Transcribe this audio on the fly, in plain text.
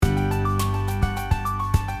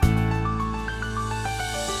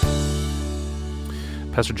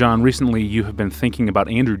Pastor John, recently you have been thinking about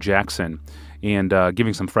Andrew Jackson and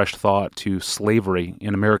giving some fresh thought to slavery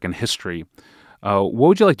in American history. What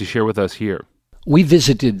would you like to share with us here? We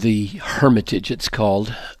visited the Hermitage, it's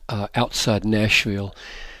called, outside Nashville,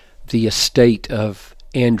 the estate of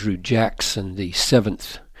Andrew Jackson, the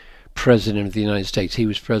 7th President of the United States. He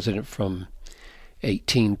was president from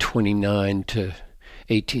 1829 to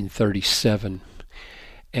 1837.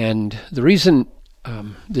 And the reason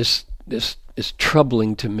this is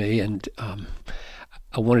troubling to me, and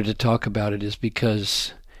I wanted to talk about it, is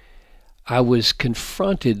because I was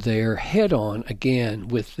confronted there head-on again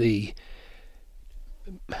with the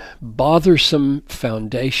bothersome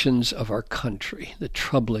foundations of our country, the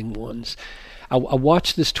troubling ones. I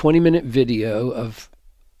watched this 20-minute video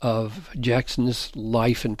of Jackson's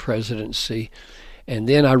life and presidency, and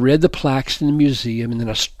then I read the plaques in the museum, and then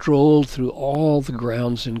I strolled through all the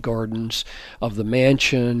grounds and gardens of the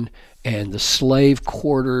mansion and the slave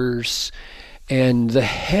quarters, and the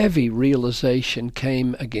heavy realization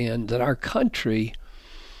came again that our country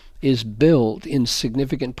is built in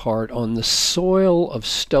significant part on the soil of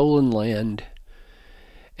stolen land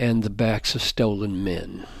and the backs of stolen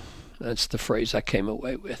men. That's the phrase I came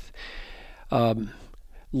away with.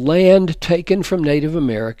 Land taken from Native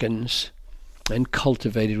Americans and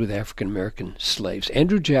cultivated with African American slaves.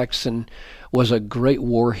 Andrew Jackson was a great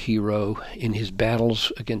war hero in his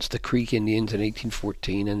battles against the Creek Indians in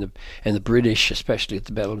 1814 and the British, especially at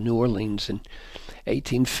the Battle of New Orleans in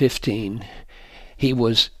 1815. He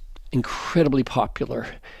was incredibly popular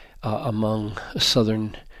among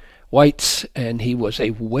Southern whites, and he was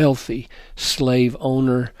a wealthy slave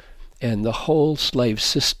owner, and the whole slave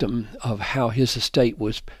system of how his estate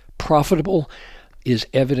was profitable is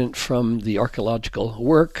evident from the archaeological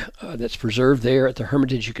work that's preserved there at the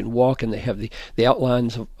Hermitage. You can walk, and they have the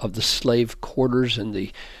outlines of the slave quarters and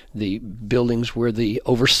the buildings where the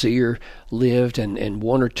overseer lived, and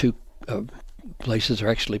one or two places are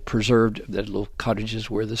actually preserved. The little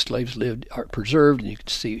cottages where the slaves lived are preserved, and you can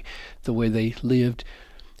see the way they lived.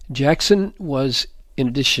 Jackson was, in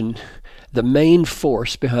addition, the main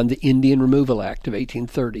force behind the Indian Removal Act of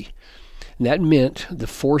 1830. And that meant the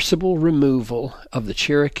forcible removal of the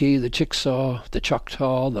Cherokee, the Chickasaw, the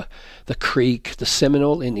Choctaw, the Creek, the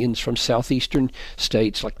Seminole Indians from southeastern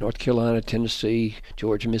states like North Carolina, Tennessee,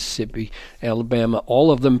 Georgia, Mississippi, Alabama. All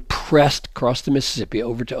of them pressed across the Mississippi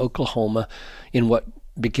over to Oklahoma in what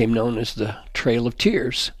became known as the Trail of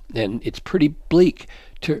Tears. And it's pretty bleak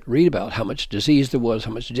to read about how much disease there was,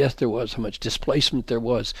 how much death there was, how much displacement there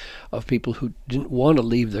was of people who didn't want to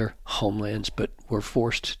leave their homelands but were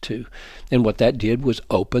forced to. And what that did was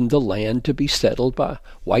open the land to be settled by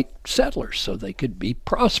white settlers so they could be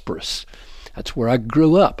prosperous. That's where I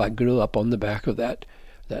grew up. I grew up on the back of that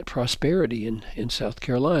prosperity in South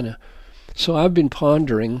Carolina. So I've been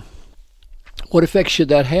pondering, what effect should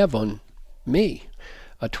that have on me,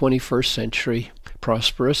 a 21st century,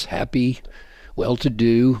 prosperous, happy,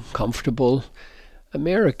 well-to-do, comfortable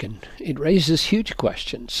American? It raises huge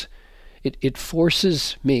questions. It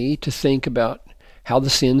forces me to think about how the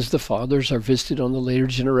sins of the fathers are visited on the later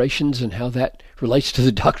generations and how that relates to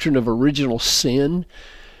the doctrine of original sin.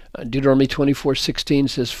 Deuteronomy 24:16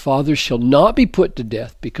 says, "Fathers shall not be put to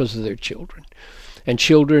death because of their children, and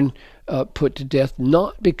children put to death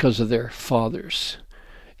not because of their fathers.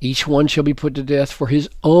 Each one shall be put to death for his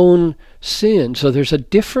own sin." So there's a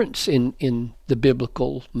difference in the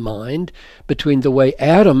biblical mind between the way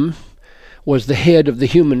Adam was the head of the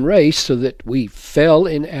human race, so that we fell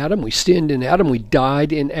in Adam, we sinned in Adam, we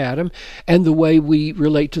died in Adam, and the way we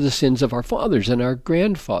relate to the sins of our fathers and our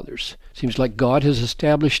grandfathers. Seems like God has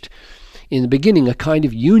established in the beginning a kind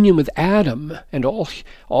of union with Adam and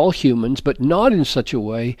all humans, but not in such a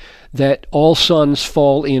way that all sons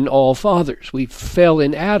fall in all fathers. We fell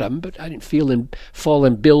in Adam, but I didn't fall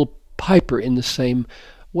in Bill Piper in the same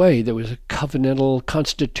way. There was a covenantal,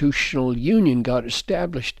 constitutional union God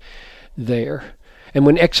established there. And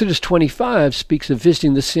when Exodus 25 speaks of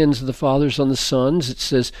visiting the sins of the fathers on the sons, it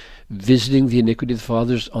says, visiting the iniquity of the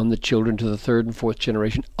fathers on the children to the third and fourth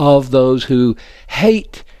generation of those who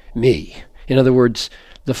hate me. In other words,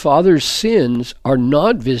 the father's sins are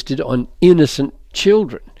not visited on innocent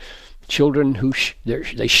children who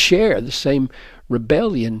they share the same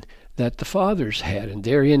rebellion that the fathers had, and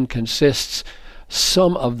therein consists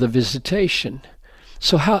some of the visitation.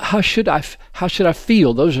 So how should I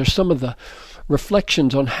feel? Those are some of the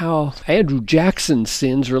reflections on how Andrew Jackson's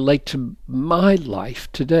sins relate to my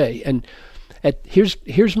life today. And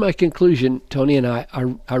here's my conclusion, Tony, and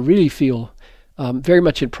I really feel very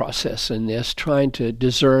much in process in this, trying to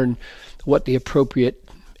discern what the appropriate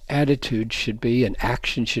attitude should be and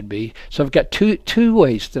action should be. So I've got two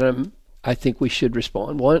ways that I think we should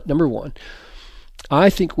respond. Number one, I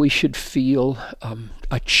think we should feel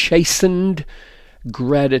a chastened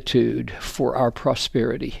gratitude for our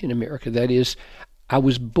prosperity in America. That is, I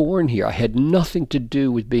was born here. I had nothing to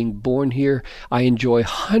do with being born here. I enjoy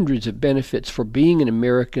hundreds of benefits for being an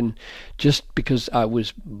American just because I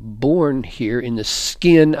was born here, in the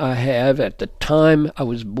skin I have at the time I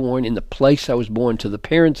was born, in the place I was born, to the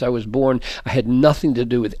parents I was born. I had nothing to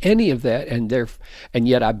do with any of that, and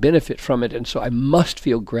yet I benefit from it, and so I must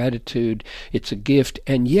feel gratitude. It's a gift,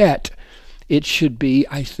 and yet it should be,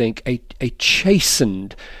 I think, a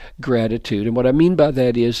chastened gratitude. And what I mean by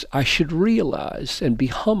that is I should realize and be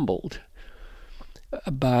humbled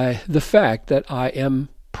by the fact that I am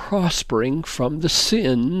prospering from the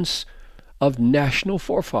sins of national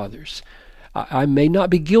forefathers. I may not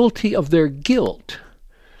be guilty of their guilt,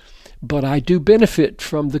 but I do benefit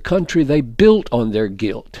from the country they built on their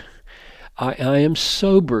guilt. I am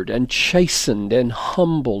sobered and chastened and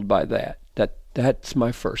humbled by that. That's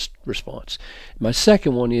my first response. My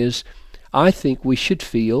second one is, I think we should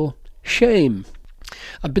feel shame.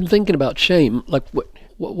 I've been thinking about shame. Like,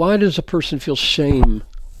 why does a person feel shame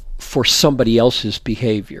for somebody else's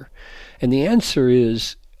behavior? And the answer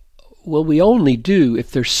is, well, we only do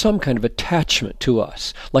if there's some kind of attachment to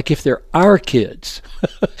us. Like if they're our kids.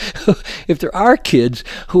 If they're our kids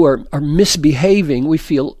who are misbehaving, we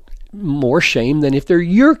feel more shame than if they're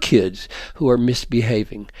your kids who are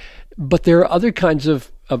misbehaving. But there are other kinds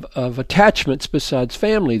of attachments besides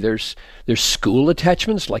family. There's school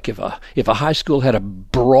attachments, like if a high school had a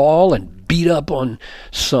brawl and beat up on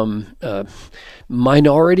some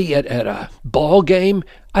minority at a ball game,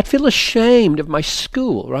 I'd feel ashamed of my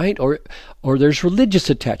school, right? Or there's religious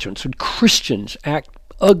attachments. When Christians act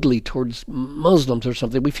ugly towards Muslims or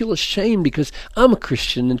something, we feel ashamed because I'm a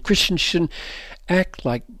Christian and Christians shouldn't act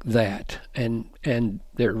like that. And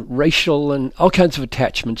there are racial and all kinds of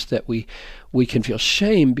attachments that we can feel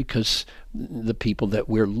shame because the people that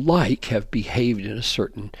we're like have behaved in a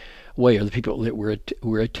certain way, or the people that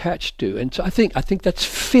we're attached to. And so I think that's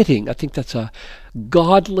fitting. I think that's a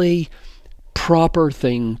godly, proper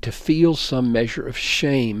thing to feel some measure of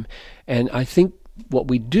shame. And I think what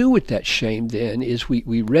we do with that shame then is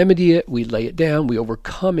we remedy it, we lay it down, we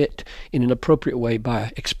overcome it in an appropriate way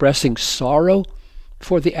by expressing sorrow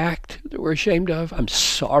for the act that we're ashamed of. I'm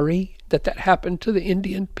sorry that happened to the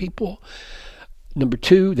Indian people. Number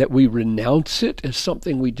two, that we renounce it as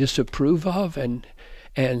something we disapprove of. And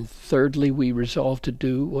thirdly, we resolve to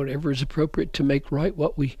do whatever is appropriate to make right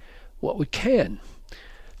what we can.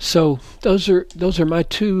 So those are my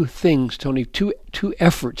two things, Tony, two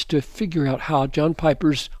efforts to figure out how John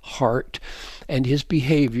Piper's heart and his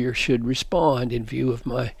behavior should respond in view of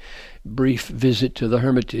my brief visit to the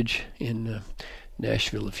Hermitage in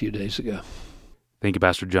Nashville a few days ago. Thank you,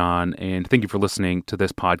 Pastor John, and thank you for listening to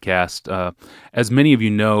this podcast. As many of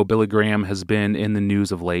you know, Billy Graham has been in the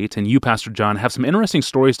news of late, and you, Pastor John, have some interesting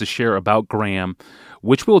stories to share about Graham,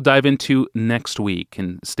 which we'll dive into next week,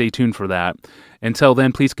 and stay tuned for that. Until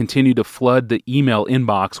then, please continue to flood the email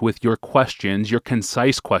inbox with your questions, your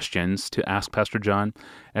concise questions, to Ask Pastor John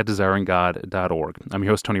at desiringgod.org. I'm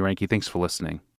your host, Tony Reinke. Thanks for listening.